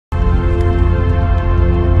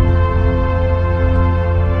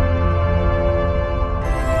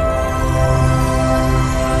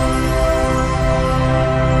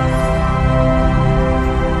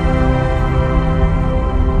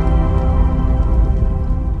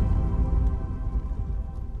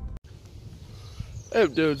Hey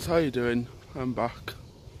dudes, how you doing? I'm back.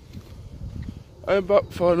 I'm back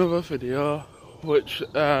for another video, which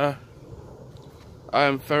I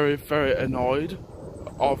am very annoyed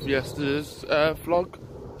of yesterday's vlog.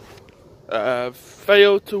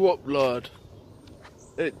 Failed to upload.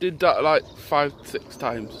 It did that like 5-6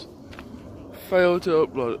 times. Failed to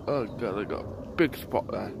upload. Oh god, I got a big spot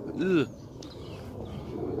there. Ugh.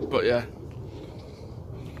 But yeah,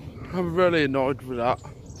 I'm really annoyed with that.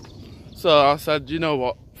 So I said, you know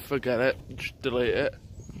what, forget it, just delete it.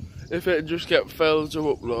 If it just fails to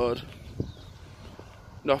upload,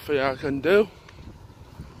 nothing I can do.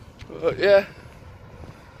 But yeah,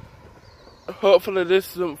 hopefully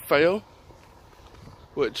this doesn't fail,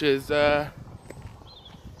 which is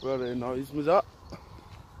really annoys me that.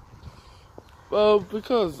 Well,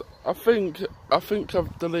 because I think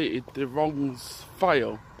I've deleted the wrong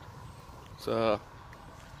file. So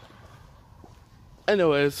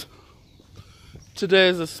anyways,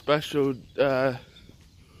 today's a special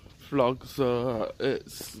vlog, so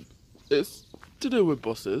it's to do with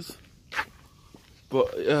buses,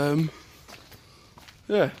 but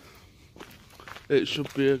yeah, it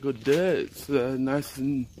should be a good day. It's nice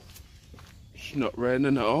and it's not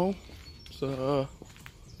raining at all, so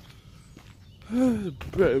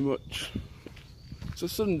pretty much it's a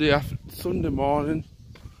Sunday morning,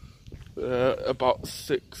 about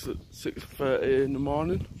 6:30 in the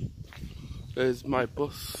morning. There's my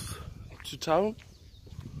bus to town,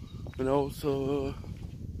 and also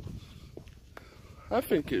I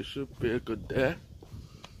think it should be a good day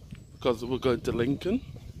because we're going to Lincoln.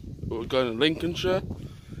 We're going to Lincolnshire.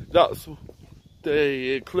 That's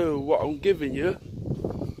the clue what I'm giving you,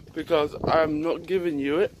 because I'm not giving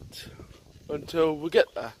you it until we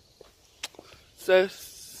get there. So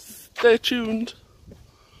stay tuned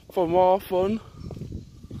for more fun,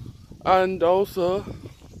 and also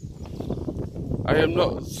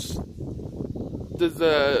there's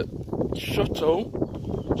a shuttle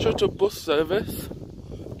bus service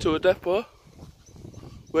to a depot,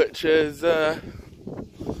 which is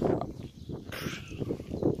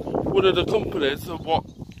one of the companies of what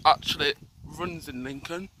actually runs in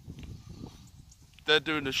Lincoln. They're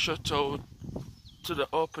doing a shuttle to the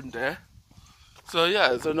open day. So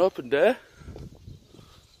yeah, it's an open day.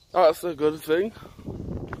 That's a good thing.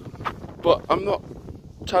 But I'm not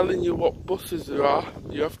telling you what buses there are.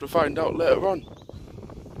 You have to find out later on,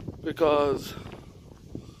 because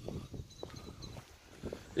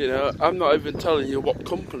you know, I'm not even telling you what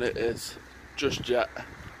company it is just yet.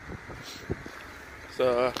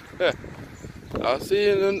 So yeah, I'll see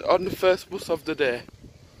you on the first bus of the day.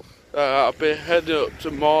 I'll be heading up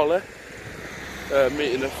to Morley,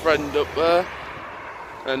 meeting a friend up there,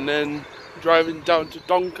 and then driving down to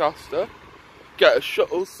Doncaster, get a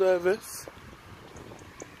shuttle service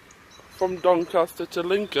from Doncaster to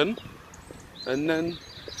Lincoln, and then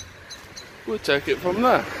we'll take it from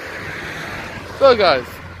there. So guys,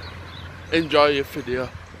 enjoy your video.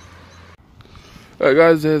 Right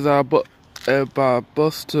guys, here's our bus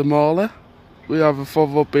to Morley. We have a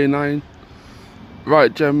Volvo B9,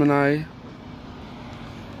 Wright Gemini.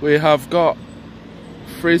 We have got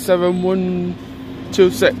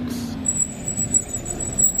 37126.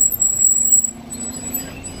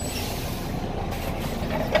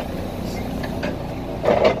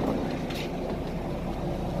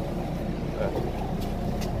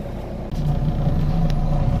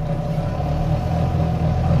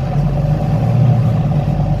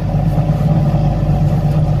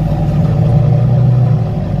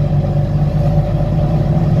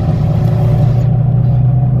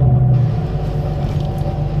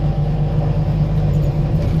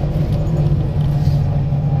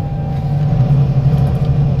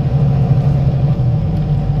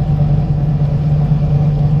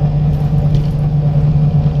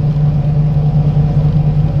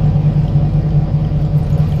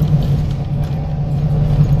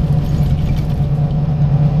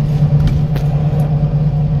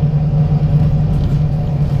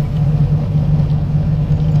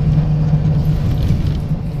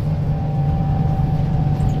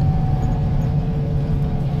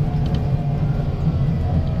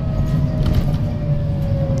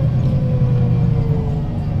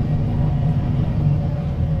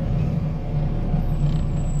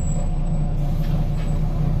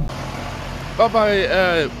 Bye bye.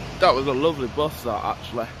 That was a lovely bus, that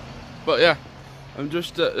actually. But yeah, I'm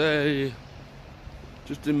just at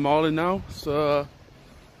just in Morley now. So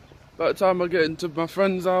by the time I get into my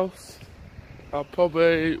friend's house, we'll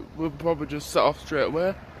probably just set off straight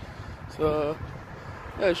away. So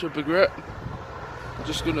yeah, it should be great.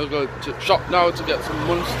 Just gonna go to shop now to get some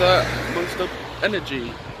Monster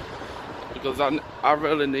Energy, because I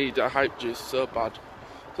really need a hype juice so bad.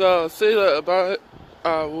 So see you later, bye.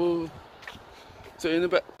 I will see you in a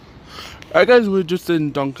bit. Alright guys, we're just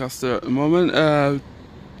in Doncaster at the moment,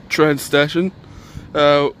 train station.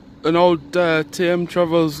 An old TM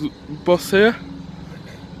Travels bus here.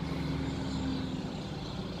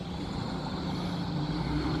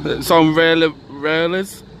 It's on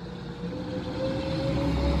railers.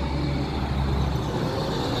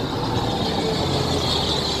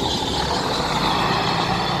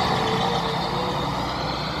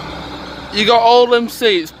 You got all them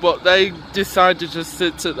seats, but they decided to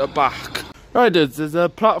sit at the back. Right, dudes, there's a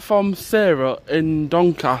platform 0 in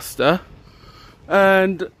Doncaster,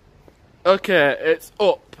 and okay, it's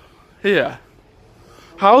up here.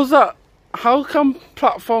 How's that? How can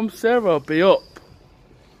platform 0 be up?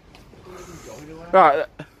 Right,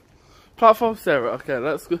 platform 0. Okay,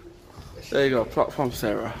 let's go. There you go, platform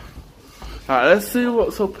 0. Right, let's see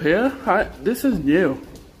what's up here. Right, this is new.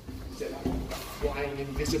 Is it like flying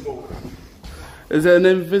invisible? Is it an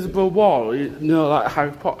invisible wall? You know, like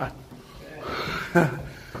Harry Potter. Yeah.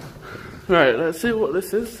 Right, let's see what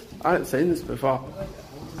this is. I haven't seen this before.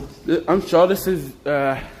 I'm sure this is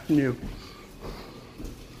new.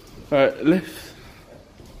 Right, lift.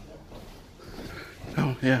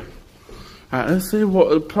 Oh, yeah. Right, let's see what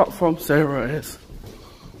the platform 0 is.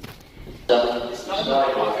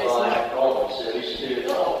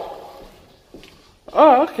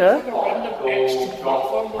 Oh, okay.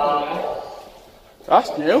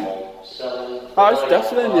 That's new. Oh, it's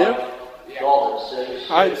definitely new.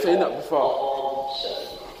 I haven't seen that before.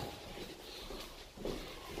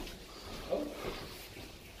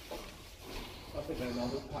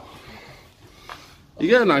 You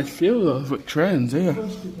get a nice view though with trains here.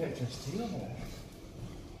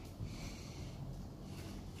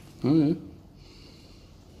 Oh yeah.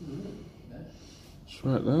 It's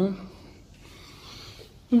right there.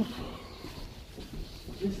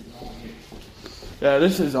 Yeah,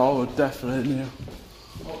 this is all definitely new.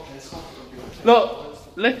 Look,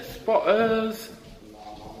 lift spotters.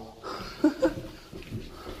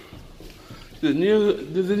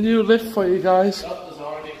 There's a new lift for you guys. There's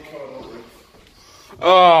already a cone on the roof.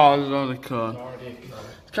 Oh, there's already a cone.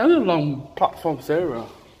 It's kind of long platform 0.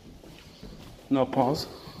 No pause.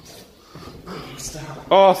 Stop.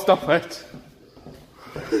 Oh, stop it.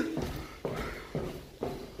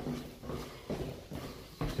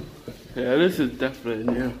 Yeah, this is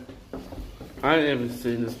definitely new. I ain't even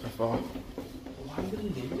seen this before. Why would he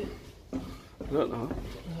need it? I don't know.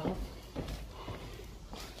 No.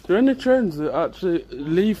 Are there any trains that actually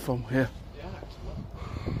leave from here? Yeah, actually.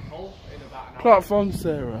 Oh, in about an hour. Platform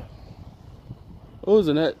 0. Oh,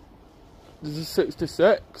 isn't it? There's a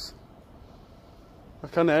 66. I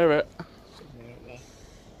can hear it.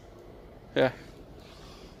 Yeah.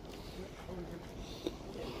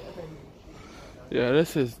 Yeah,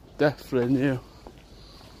 this is definitely new.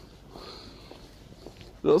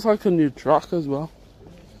 Looks like a new track as well.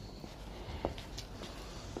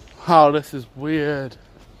 Wow, this is weird.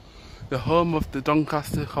 The home of the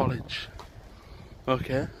Doncaster College.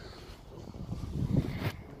 Okay.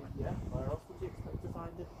 Yeah, where else would you expect to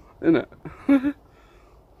find it? Isn't it?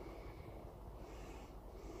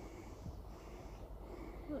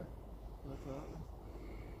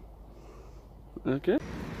 Okay.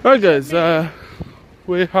 Right guys,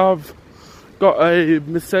 we have got a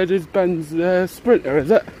Mercedes-Benz Sprinter,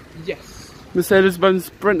 is it? Yes. Mercedes-Benz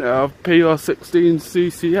Sprinter of PR16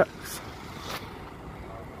 CCX.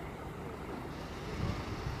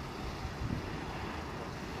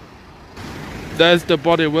 There's the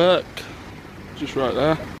bodywork, just right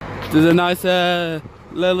there. There's a nice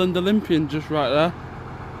Leyland Olympian just right there.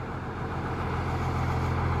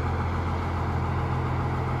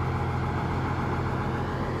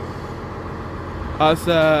 That's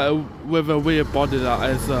with a weird body that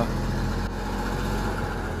is.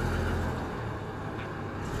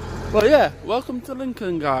 Well, yeah, welcome to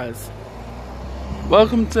Lincoln, guys.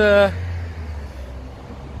 Welcome to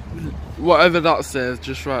whatever that says,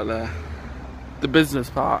 just right there, the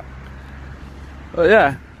business park. But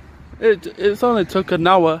yeah, it's only took an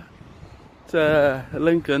hour to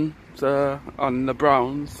Lincoln on the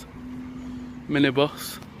Browns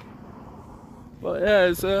minibus. But yeah,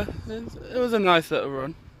 it was a nice little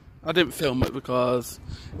run. I didn't film it because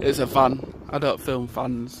it's a van. I don't film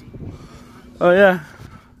fans. Oh yeah.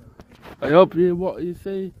 I hope you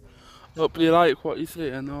hope you like what you see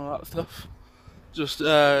and all that stuff. Just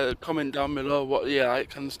comment down below what you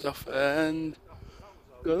like and stuff and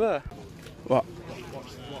go there. What?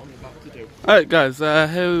 What I'm about to do. Alright guys,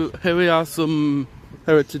 here we are, some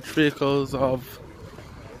heritage vehicles of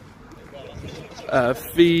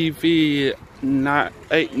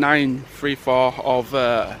VV8934 of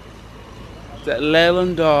is it a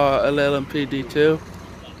Leyland or a Leyland PD2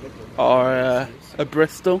 or a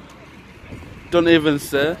Bristol? Don't even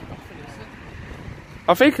say.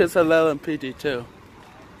 I think it's a Leyland PD2. Well,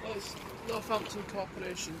 it's Northampton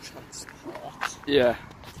Corporation Transport. Yeah,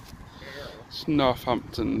 it's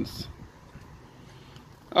Northampton's.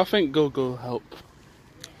 I think Google will help.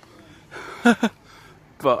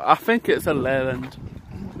 But I think it's a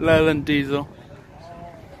Leyland diesel.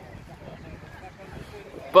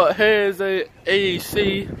 But here's a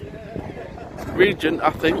AEC Regent,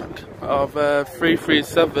 I think, of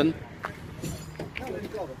 337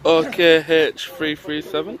 OKH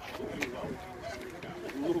 337.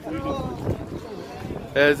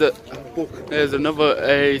 Here's another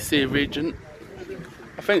AEC Regent.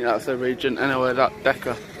 I think that's a Regent anyway, that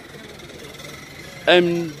Decker.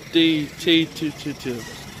 MDT222.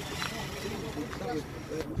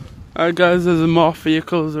 Alright guys, there's more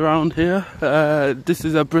vehicles around here. This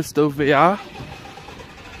is a Bristol VR.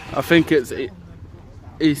 I think it's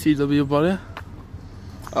ECW body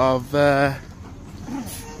of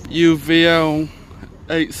UVL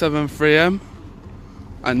 873M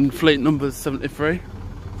and fleet number 73.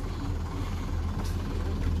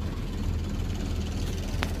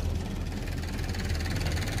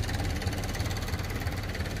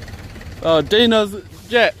 Oh, Dino's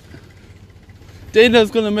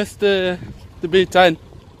gonna miss the B10.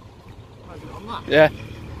 Yeah.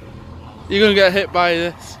 You're gonna get hit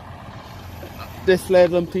by this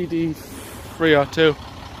Leyland PD3 or 2.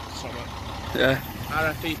 Sorry. Yeah.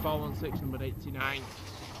 RFE 416 number 89.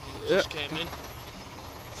 Just came in.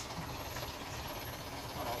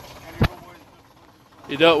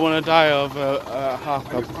 You don't want to die of a half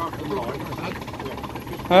cab.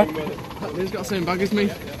 Huh? He's got the same bag as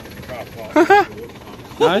me.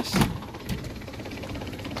 Nice.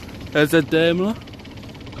 There's a Daimler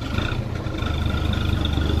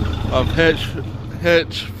of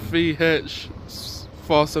HVH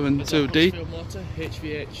 472D. Motor,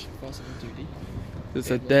 HVH 472D.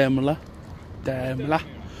 There's a Daimler. And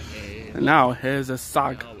now here's a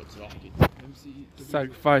SAG.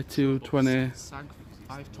 SAG 5220. SAG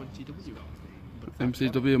 520W.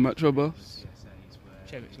 MCW Metro bus.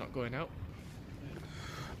 Shame it's not going out.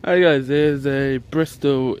 Hi guys, here's a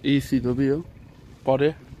Bristol ECW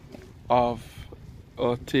body of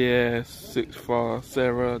OTA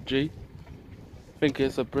 640G. I think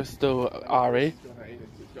it's a Bristol RE.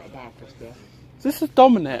 Is this a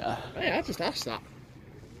Dominator? Hey, I just asked that.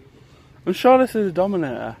 I'm sure this is a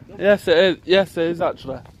Dominator. Yes it is. Yes it is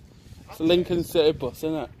actually. It's a Lincoln City bus,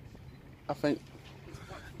 isn't it? I think.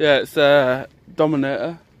 Yeah, it's a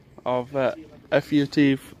Dominator of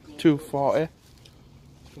FUT 240.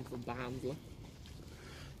 Come from Barnsley.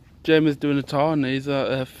 Jamie's doing a tour and he's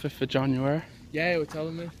at 5th of January. Yeah, you were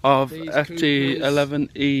telling me. Of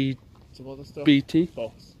FT11E Some other stuff. BT.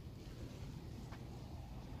 Boss.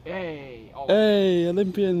 Hey! Oh. Hey,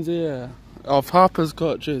 Olympians here. Of Harper's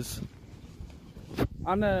coaches.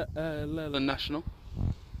 And a Leyland National.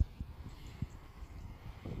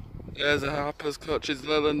 There's a Harper's coaches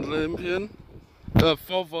Leyland Olympian.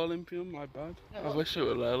 Volvo Olympian, my bad. I wish it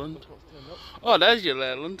were Leyland. Oh, there's your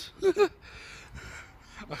Leyland.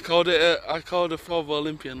 I called a Volvo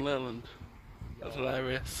Olympian Leyland. That's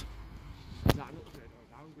hilarious. Is that an upgrade or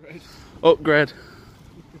downgrade? Upgrade.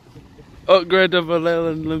 Upgrade of a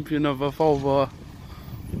Leyland Olympian of a Volvo.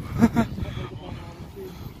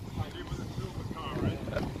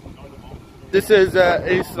 This is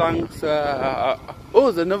East Lancs.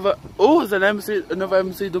 There's another. There's another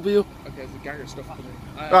MCW. Okay, there's a gang of stuff coming.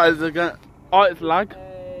 Right, there's a gang. Oh, it's lag.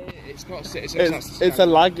 It's not City. It's a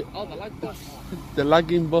lag. Oh, the lag bus. The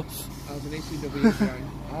lagging bus. Oh, the ECW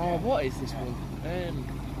gang. Oh, what is this one?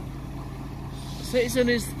 Citizen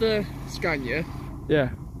is the Scania. Yeah.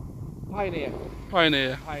 Pioneer.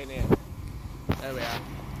 Pioneer. Pioneer. There we are.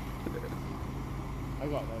 I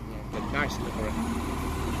got them, yeah. Nice livery.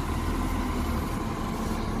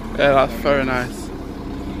 Yeah, that's very nice.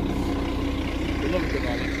 We love a good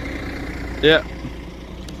ollie. Yeah.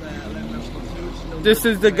 This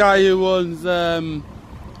is the guy who owns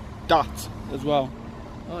DAT as well.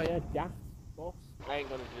 Oh yeah, DAT. Boss. I ain't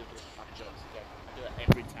gonna do this back jokes again. I do it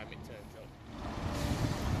every time it turns up.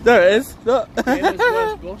 There it is. Look. Taylor's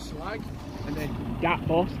worst bus, lag. And then DAT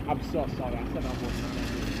boss. I'm so sorry, I said I wasn't.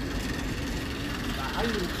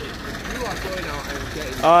 You are going out and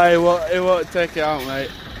getting. Oh, he won't take it out,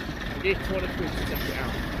 mate. I gave 20 quid to take it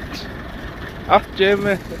out. Ask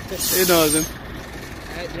Jamie. He knows him.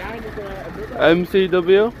 Behind is another.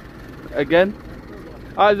 MCW. Again.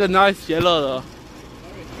 That's a nice yellow though.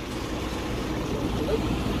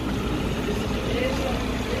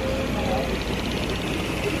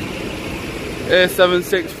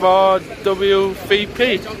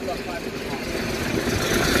 A764WVP.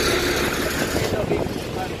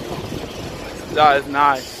 That is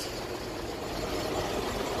nice.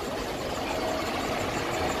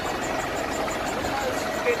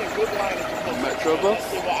 Metro bus.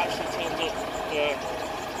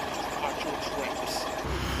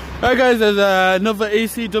 Right guys, there's another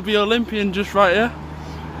ECW Olympian just right here.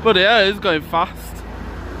 But yeah, he's going fast.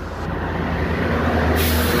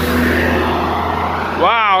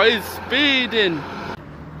 Wow, he's speeding.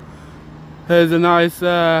 Here's a nice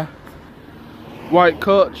white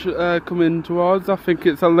coach coming towards. I think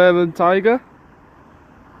it's a Leyland Tiger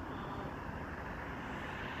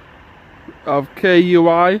of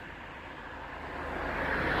KUI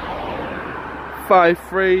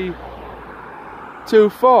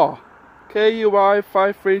 5324. KUI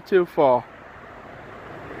 5324.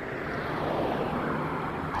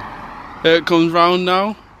 Here it comes round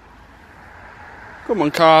now. Come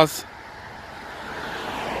on, cars.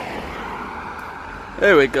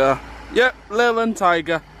 Here we go. Yep, Leyland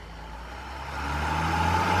Tiger.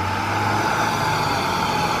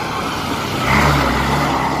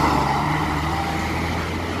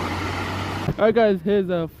 Alright guys, here's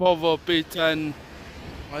a Volvo B10.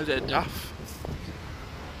 Why is it a DAF?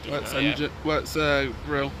 What's engine? What's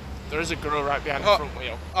grill? There is a grill right behind the front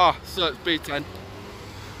wheel. Ah, so it's B10.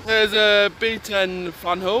 Here's a B10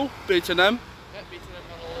 fan hull, B10M. Yeah, B10M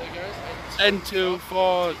fan hull, there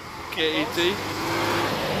N24 KET.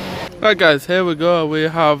 Right guys, here we go. We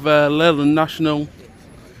have Leyland National.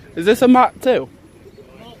 Is this a Mark 2?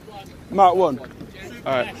 Mark 1?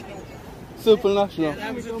 Alright. Super National.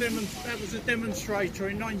 That was a demonstrator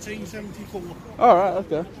in 1974.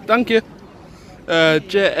 Alright, okay. Thank you.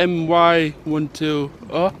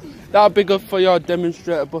 JMY120. That'll be good for your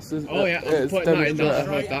demonstrator buses. Oh yeah, I'm putting that in there. I've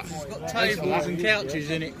heard that. It's got tables and couches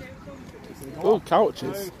in it. Oh,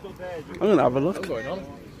 couches. I'm going to have a look. I'm going on.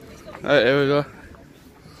 Alright, here we go.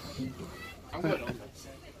 I'm going on.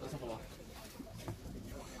 Let's have a look.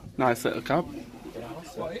 Nice little cab.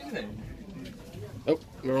 What is it? Oh,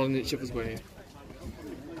 we're on each other's way here.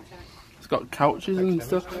 It's got couches and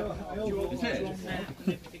stuff.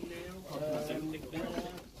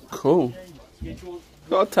 Cool.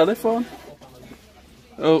 Got a telephone.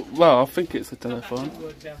 Oh, well, I think it's a telephone.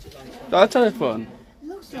 Is that a telephone?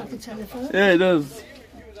 Looks like a telephone. Yeah, it does.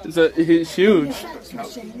 It's huge.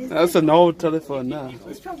 That's an old telephone now.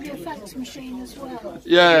 It's probably a fax machine as well.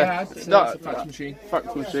 Yeah, It's a fax machine.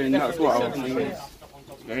 Fax machine, that's what I was thinking.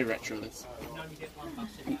 Very retro, this.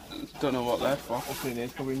 Don't know what they're for. I think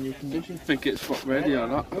it's probably in new condition. I think it's for radio or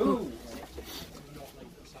not.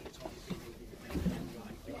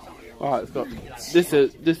 Alright, it's got this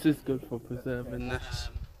is good for preserving this.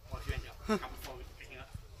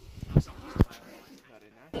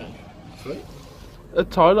 A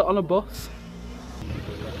toilet on a bus.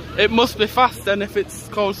 It must be fast then if it's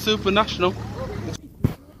called Super National.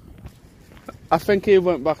 I think he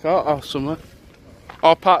went back out or somewhere.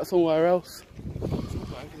 Or parked somewhere else.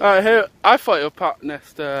 Alright, here, I thought you were parked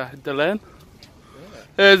next to Delane.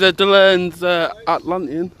 Here's a Delane's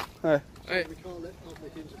Atlantean. Hey. Hey.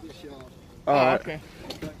 Alright. Okay.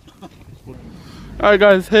 Alright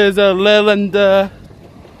guys, here's a Leyland,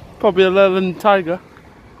 probably a Leyland Tiger.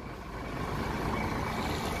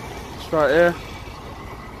 It's right here.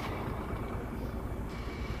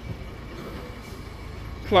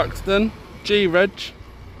 Claxton, G-Reg.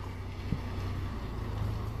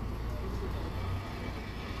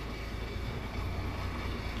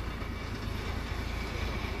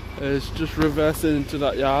 It's just reversing into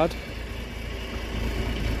that yard.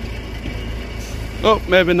 Oh,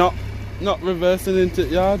 maybe not. Not reversing into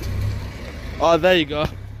the yard. Oh, there you go.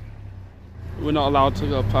 We're not allowed to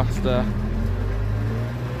go past there,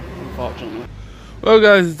 unfortunately. Well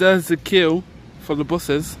guys, there's the queue for the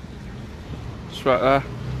buses. It's right there.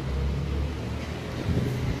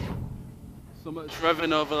 So much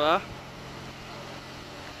revving over there.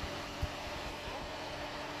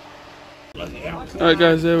 Alright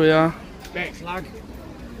guys, here we are. Bex lag.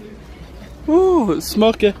 Ooh, it's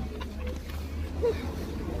smoky.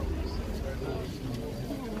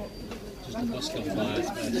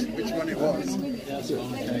 Which one it was?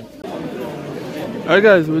 Alright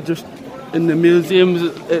guys, we're just in the museum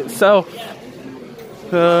itself.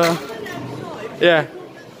 Yeah,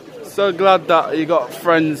 so glad that you got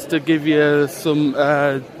friends to give you some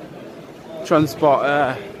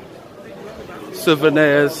transport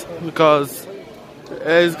souvenirs, because it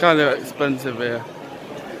is kind of expensive here,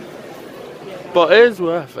 but it is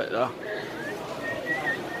worth it though.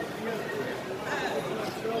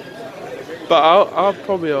 But I'll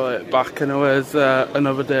probably owe it back anyways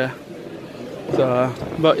another day. So,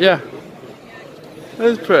 but yeah,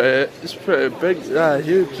 it's pretty big,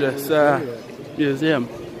 huge. This museum.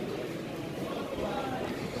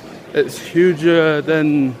 It's huger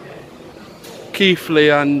than Keighley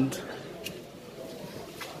and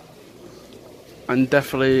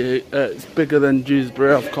definitely it's bigger than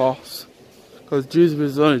Dewsbury, of course, because Dewsbury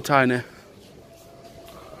is only tiny.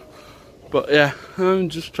 But yeah, I'm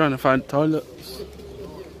just trying to find toilets.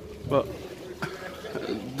 But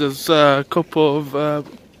there's a couple of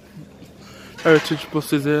heritage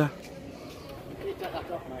buses here.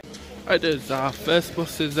 Right, there's our first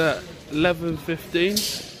bus is at 11:15,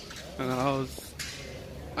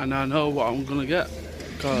 and I know what I'm gonna get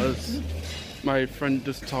because my friend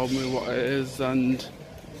just told me what it is, and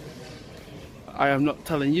I am not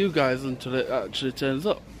telling you guys until it actually turns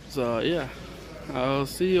up. So yeah, I'll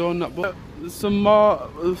see you on that bus. Some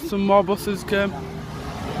more buses came.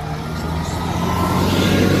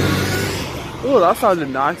 Oh, that sounded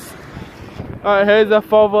nice. Alright, here's a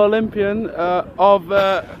Ford Olympian of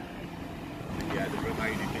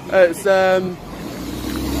it's the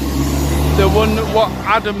one what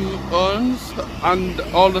Adam owns, and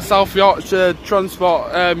all the South Yorkshire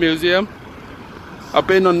Transport Museum. I've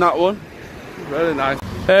been on that one. Really nice.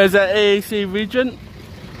 Here's an AAC Regent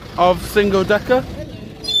of single decker.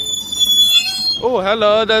 Oh,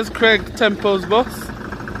 hello, there's Craig Tempo's bus.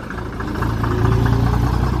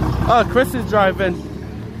 Oh, Chris is driving.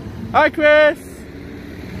 Hi, Chris.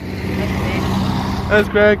 There's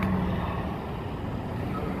Craig.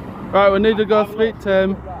 Right, we need to go speak to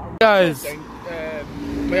him. Guys.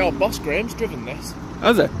 My old boss Graham's driven this.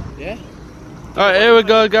 Has it? Yeah. Alright, here we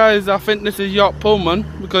go, guys. I think this is York Pullman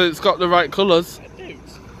because it's got the right colours.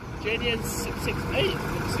 Dudes. JDN 668.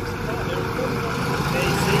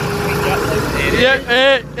 Yeah,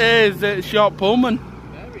 it is. It's York Pullman.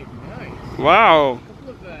 Very nice. Wow. A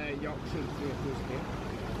couple of Yorkshire vehicles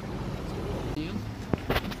here.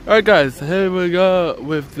 Alright, guys. Here we go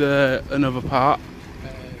with another part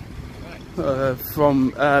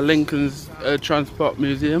from Lincoln's Transport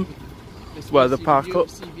Museum, where the park up.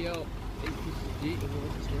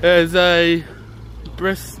 There's a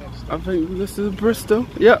Bristol. I think this is Bristol.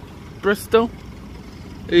 Yep, Bristol.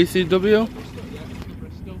 ECW.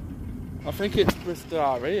 I think it's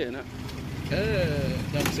Bristol RE, isn't it?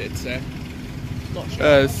 That's it. Not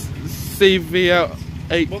sure.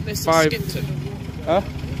 Want this at CV85. Skipton? Huh?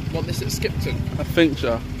 Want this at Skipton? I think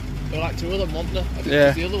so. They're like two of them, weren't there? I think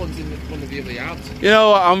Yeah. the other one's in one of the other yards. You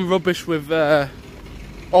know what? I'm rubbish with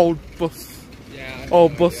old Yeah.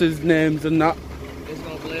 buses names and that. There's an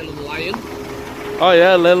old Leyland Lion. Oh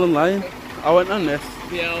yeah, Leyland Lion. I went on this.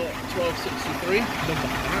 BL 1263, number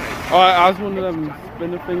 5. Oh, I was one of them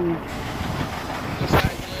spinner things.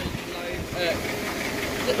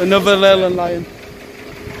 Another Leyland Lion.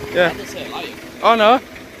 Yeah. Oh no.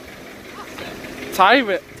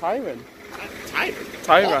 Tyran.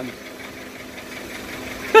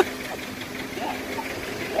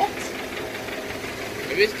 What?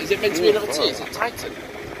 Is it meant to be another T? Is it Titan?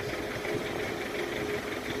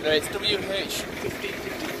 No, it's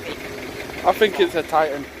WH1553. I think it's a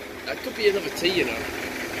Titan. That could be another T, you know.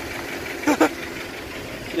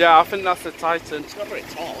 Yeah, I think that's a Titan. It's not very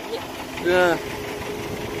tall, is it? Yeah.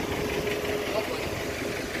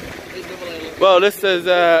 Well, this is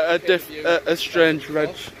a strange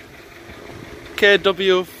reg.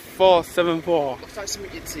 KW474. Looks like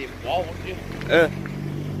something you'd see in war, wouldn't you?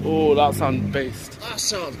 Oh, that sounds based. That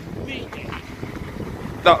sounds big.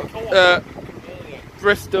 That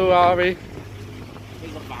Bristol RE.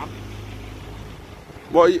 There's a van.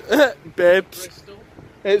 What? Are you, babes. Bristol.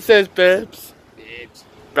 It says babes. Babes.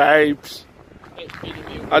 Babes.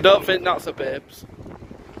 HPW. I don't think that's a babes.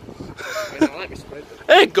 I like me spread.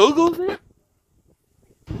 Hey, Google's here.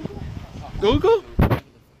 Google.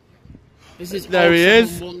 This is There he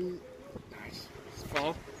is. Nice. It's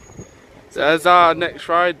 4. There's our next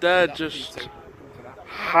ride there, just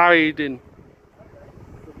hiding.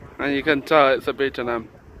 And you can tell it's a B&M.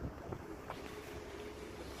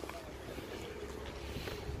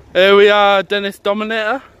 Here we are, Dennis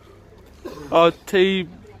Dominator, or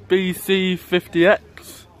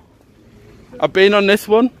TBC50X. I've been on this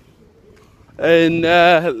one in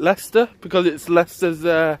Leicester because it's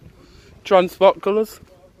Leicester's transport colours.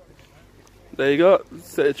 There you go,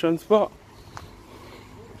 City Transport.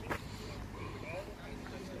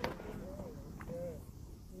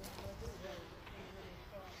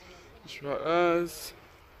 That's right,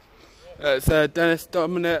 it's Dennis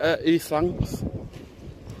Dominator East Lancs.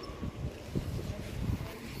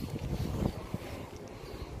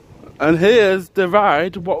 And here's the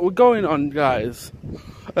ride, what we're going on, guys,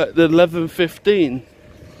 at the 11:15.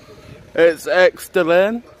 It's X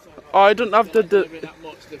Delane. Oh, I don't have it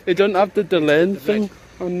don't have the Delane thing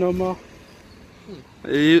on no more.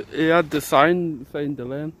 He had the sign saying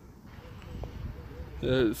Delane.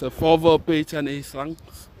 It's a 40B10 East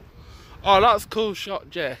Lancs. Oh, that's a cool shot,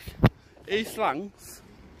 Jake. East Lancs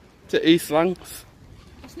to East Lancs.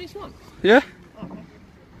 That's an East Lancs? Yeah.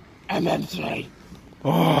 MM3.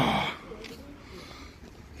 Oh.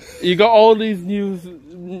 You got all these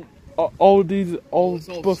new, all these old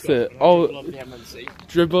buses. All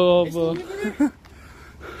dribble over.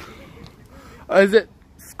 Is it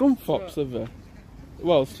Scunthorpe's of it?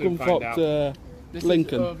 Well, Scunthorpe to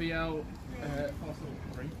Lincoln. OVL,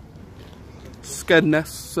 Skedness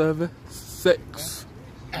service 6.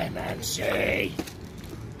 MMC.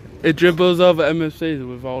 It dribbles over MFCs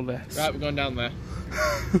with all this. Right, we're going down there.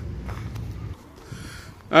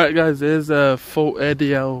 Alright guys, here's a full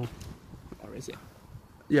ADL. Or is it?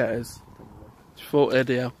 Yeah, it is. It's full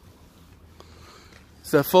ADL.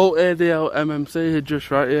 It's a full ADL MMC just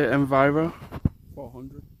right here, Enviro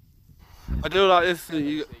 400. I do like this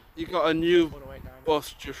thing, you got a new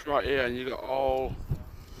bus just right here and you got all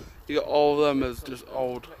of them as just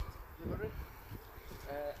old.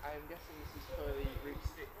 I'm guessing this is for the Route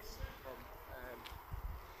 6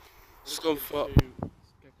 from Scunthorpe. to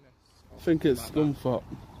Skegness. I think it's Scunthorpe.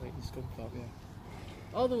 I think it's Scunthorpe, yeah.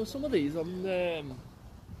 Oh, there were some of these on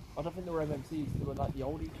I don't think they were MMCs, they were like the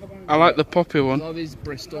oldie. I like the poppy one. All these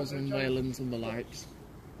Bristols and Waylands and the likes.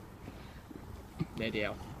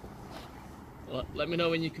 ADL. Let me know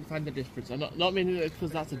when you can find the difference. I'm not meaning it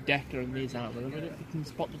because that's a Decker and these aren't, but I mean if you can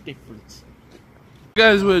spot the difference.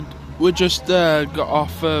 Guys, we just got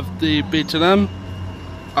off of the B&M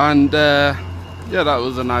and yeah, that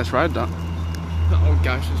was a nice ride, that. Oh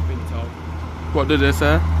gosh, has been told. What did it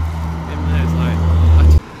say? It's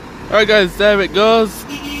like... Alright guys, there it goes.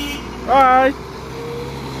 Bye!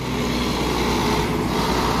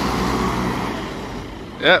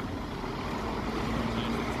 Yep.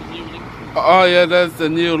 Oh yeah, there's the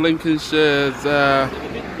new Lincolnshire's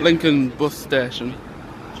Lincoln bus station.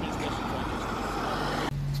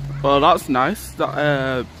 Well, that's nice.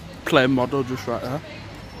 That plane model just right there.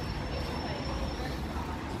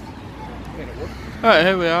 Right,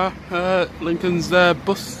 here we are. Lincoln's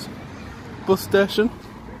bus station.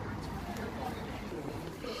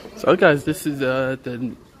 So guys, this is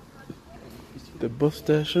the bus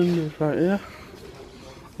station just right here.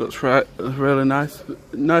 Looks really nice,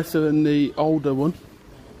 nicer than the older one.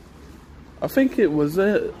 I think it was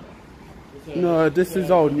it. No, this is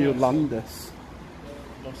all New Landis.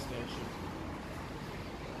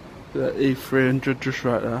 The E300 just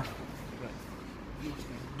right there.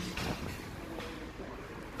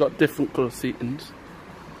 Got different colour seatings.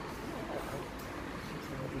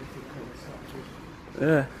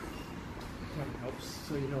 Yeah.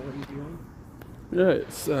 Yeah,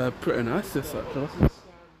 it's pretty nice this actually.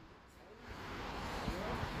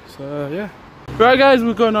 So yeah. Right guys,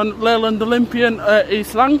 we're going on Leyland Olympian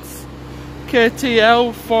East Lancs,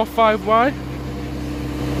 KTL 45Y.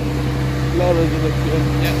 Leyland Olympian.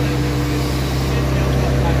 Yeah.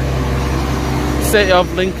 City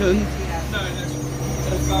of Lincoln. No,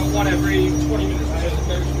 there's about one every 20 minutes. I just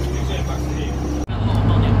go to the museum back to here.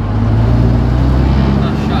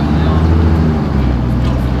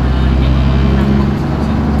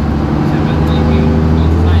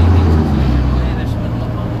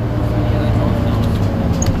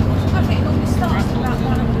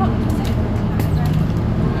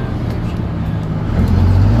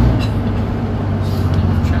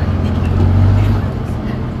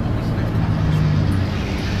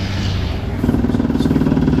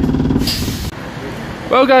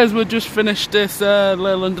 Well guys, we just finished this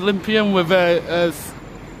Leyland Olympian with a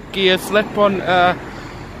gear slip on.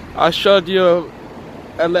 I showed you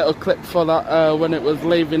a little clip for that when it was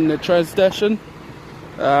leaving the train station,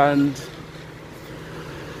 and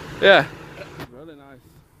yeah, really nice.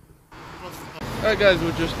 Right guys,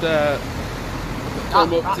 we're just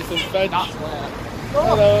come up to some veg.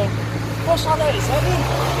 Hello. What's that 87?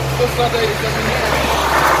 Bus lad 87,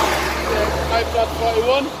 iPad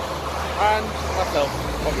 41 and myself.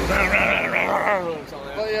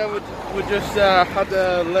 But yeah, we just had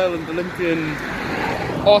a Leyland Olympian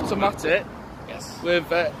automatic. Yes.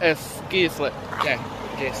 With a gear slip. Yeah,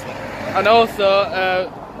 gear slip. And also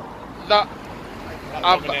that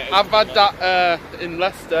I've had that in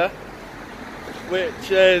Leicester,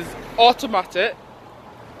 which is automatic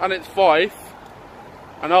and it's voice,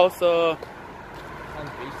 and also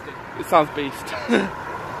it sounds beast.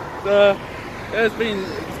 So yeah, it's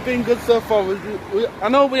been good so far. I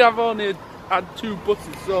know we have only had 2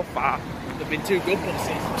 buses so far. There've been 2 good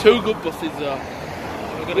buses. 2 good buses though.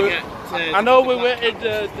 We're gonna get. I know we waited.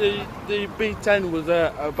 The B10 was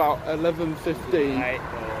at about 11:15.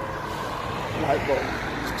 Right, but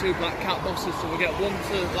there's 2 Black Cat buses, so we get one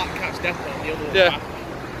to Black Cat's depot and the other one yeah, back.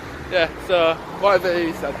 yeah. So whatever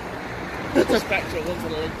he said. One's to Spectra, one's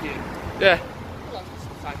an Olympian. Yeah.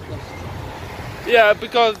 Yeah,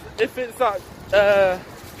 because if it's that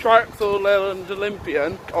Triaxle Leyland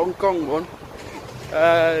Olympian Hong Kong one,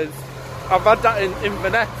 I've had that in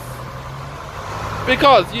Inverness.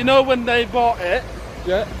 Because you know when they bought it,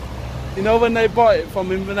 yeah. You know when they bought it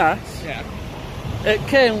from Inverness, yeah. It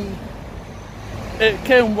came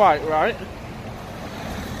white, right?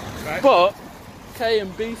 Right. But K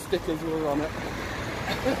and B stickers were on it.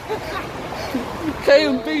 K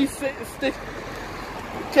and B stickers.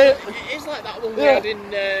 It is like that one we had in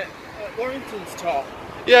Warrington's top.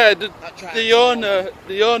 Yeah, the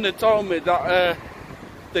owner told me that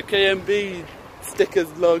the KMB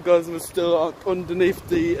stickers logos were still underneath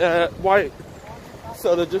the white,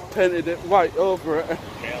 so they just painted it white over it. Up the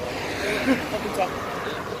top.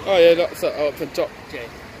 Oh yeah, that's it, up the top. Okay.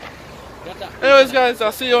 Anyways, guys,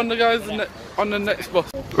 I'll see you on the next bus.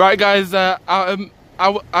 Right, guys, I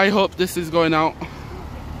hope this is going out.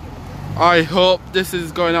 I hope this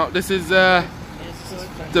is going out. This is the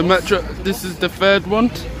Metro. This is the 3rd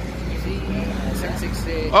one.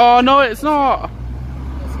 Oh no, it's not.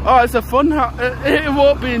 Oh, it's a fun house. It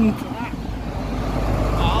won't be.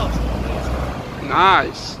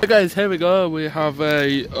 Nice. Hey guys, here we go. We have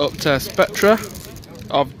a up to Spectra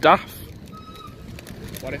of DAF.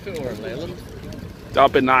 What if it were a Leyland?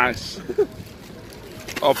 That'd be nice.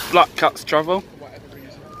 Of Black Cat's Travel.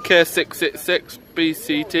 K666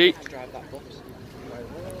 BCT. Drive that bus.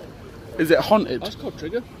 Is it haunted? That's called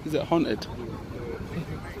Trigger. Is it haunted?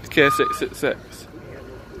 K666.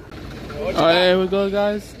 Alright, here we go,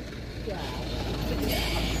 guys.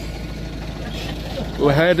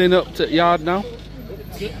 We're heading up to the yard now.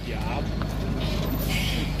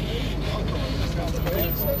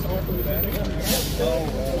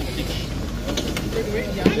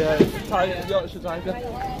 Yeah, Tiger, Yorkshire Tiger.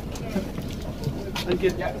 Thank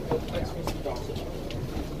you.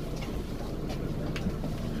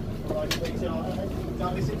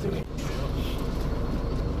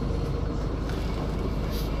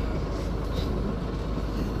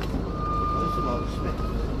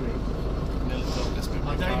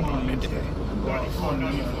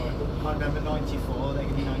 I remember 94, they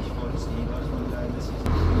gave me 94 in Steve. I was one day, this is. He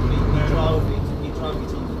drove it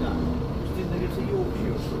on the day. Didn't they give to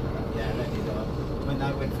Yorkshire? Yeah, they did. When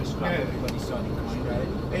they went for scrap, everybody started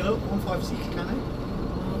crying. Hey, look, 156 cannon.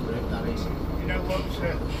 That is. You know what's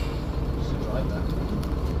Just drive that.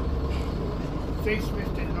 Steve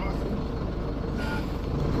Smith didn't like him?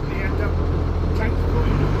 He had up tank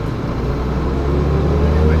going.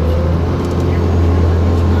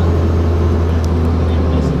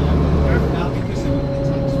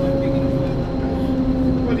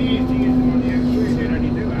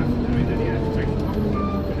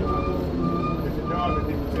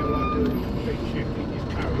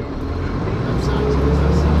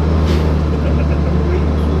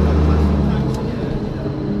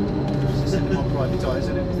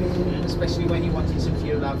 Especially when you wanted some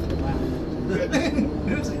fuel out for the van.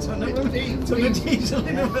 It's on the diesel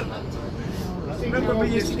in it. Remember we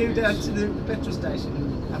used to go down to the petrol station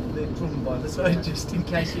and have the drum by the side just in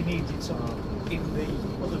case you needed some in the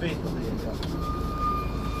other vehicle that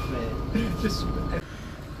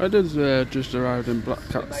I just arrived in Black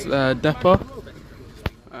Cat's depot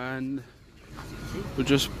and we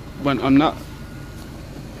just went on that.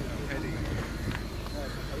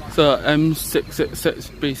 So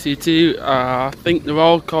M666 BCT, I think they're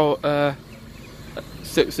all called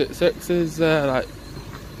 666s, like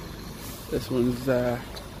this one's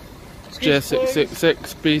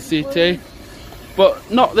J666 BCT,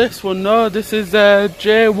 but not this one, no, this is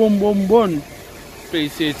J111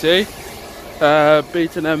 BCT,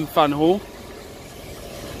 B&M fan hull,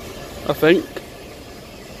 I think,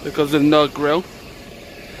 because there's no grill.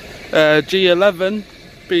 G11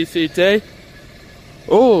 BCT.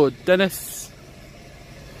 Oh, Dennis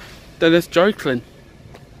Joyklin.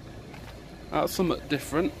 That's something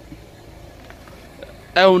different.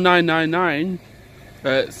 L999.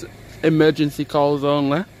 It's emergency calls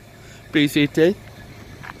only. BCT.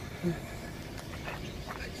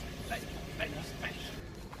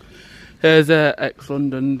 Here's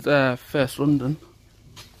ex-London's First London.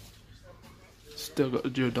 Still got the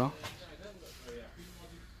Judah.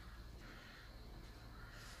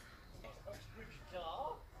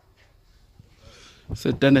 So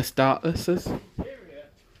Dennis Dart this is.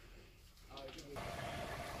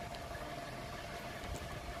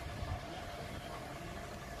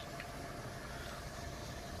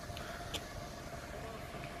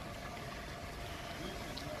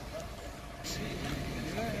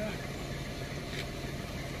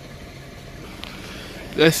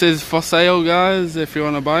 This is for sale, guys, if you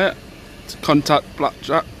want to buy it. Contact Black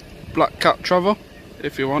Cat Travel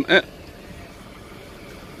if you want it.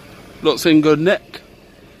 Looks in good nick.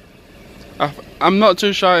 I'm not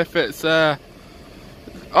too sure if it's oh,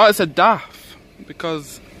 it's a DAF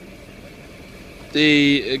because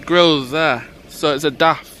the grill's there, so it's a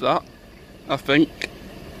DAF, that, I think.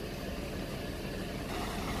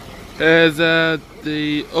 Here's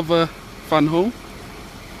the other fan hole.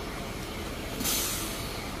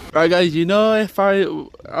 Right guys, you know, if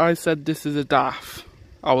I said this is a DAF,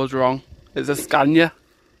 I was wrong. It's a Scania.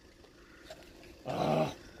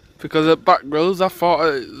 Because at back grills, I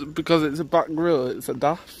thought because it's a back grill, it's a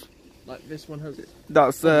DAF. Like this one has it.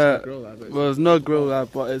 That's no grill there, well, there's no grill there,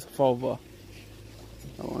 but it's Volvo.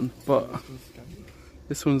 That one, but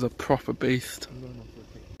this one's a proper beast.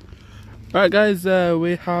 Right guys,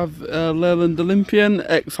 we have Leyland Olympian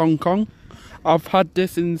ex Hong Kong. I've had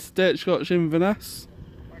this in Stagecoach Inverness.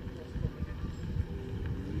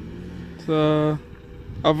 So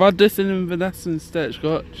I've had this in Inverness and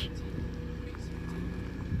Stagecoach,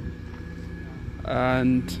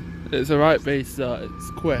 and it's a right beast, so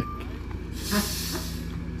it's quick.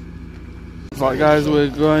 Right guys, we're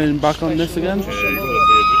going back on this again.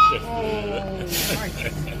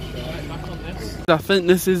 I think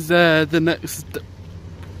this is the next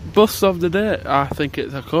bus of the day. I think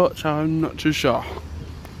it's a coach, I'm not too sure.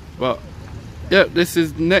 But yep, this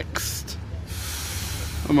is next.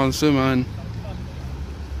 I'm on Suman.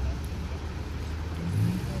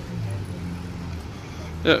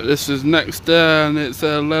 Yeah, this is next day, and it's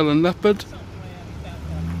a Leyland Leopard.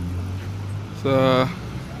 So,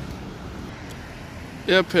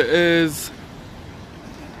 yep, it is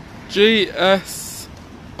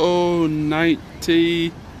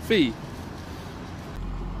GS090V.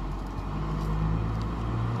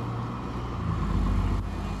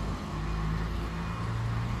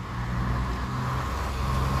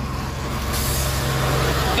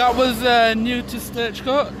 That was new to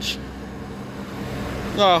Stagecoach.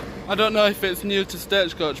 No, I don't know if it's new to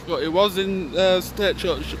Stagecoach, but it was in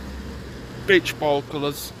Stagecoach beach ball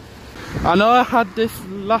colours. I know I had this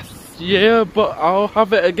last year, but I'll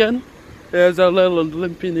have it again. Here's a Leyland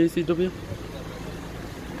Olympian ECW.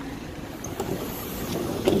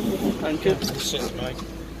 Thank you.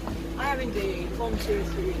 I have indeed. 1, 2,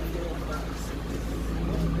 3, 4.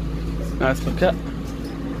 Nice bucket.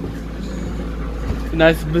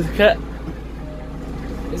 Nice bucket.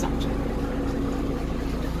 Is that true?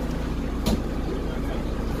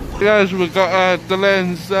 Guys, we've got the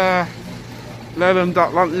Leyland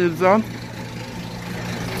Atlantids on.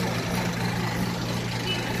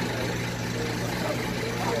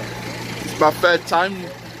 It's my third time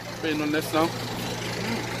being on this now.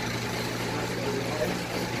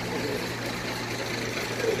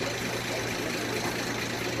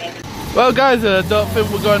 Well guys, I don't think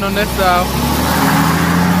we're going on this now,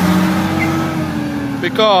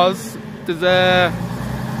 because there's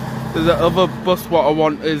other bus what I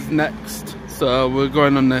want is next, so we're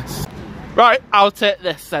going on this. Right, I'll take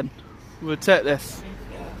this then. We'll take this.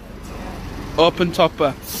 Open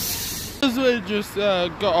topper. As we just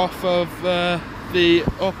got off of the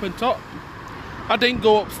open top, I didn't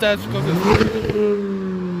go upstairs because it's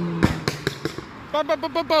boom.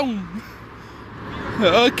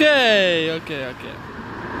 Okay.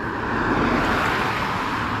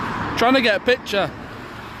 Trying to get a picture.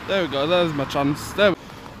 There we go, there's my chance. There we go.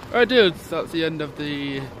 Alright dudes, that's the end of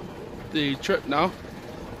the trip now.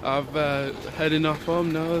 I've heading off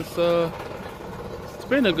home now, so it's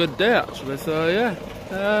been a good day actually, so yeah.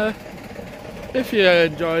 If you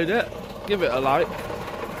enjoyed it, give it a like,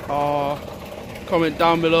 or comment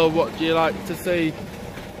down below what you like to see,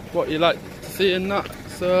 in that.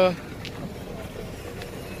 So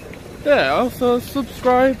yeah, also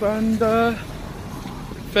subscribe and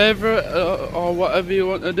favourite or whatever you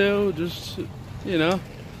want to do, just, you know,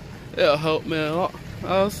 it'll help me a lot.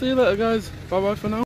 I'll see you later guys, bye bye for now.